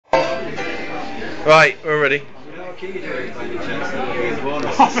Right, we're ready.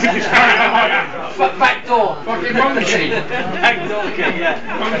 Back door. Fucking monkey. Back door key, yeah.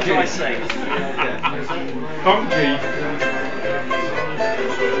 That's what I say. Monkey.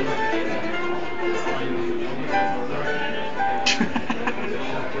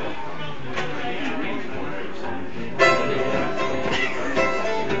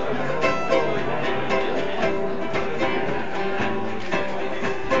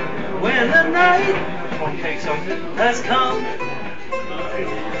 When the night has come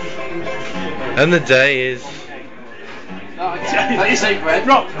And the day is. How you say, Fred?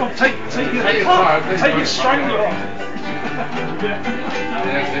 Rob, take your strangler off.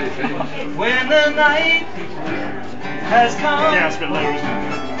 When the night has come, Yeah, it's a bit low,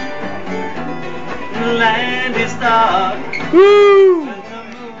 isn't the land is dark, Woo! and the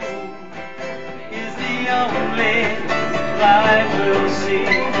moon is the only light we'll see.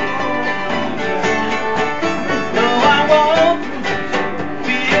 No, I won't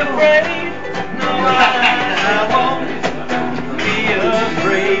be afraid. No, I won't be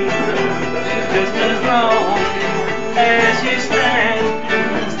afraid. Just as long as you stand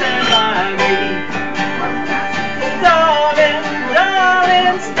by me. Darling,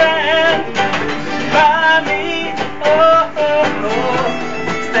 darling, stand by me. Oh, oh, oh,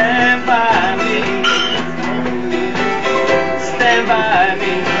 stand by me. Stand by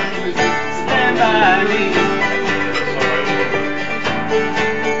me. Stand by me.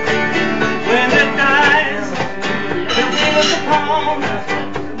 When the dies that we look upon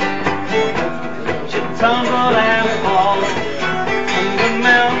should tumble out.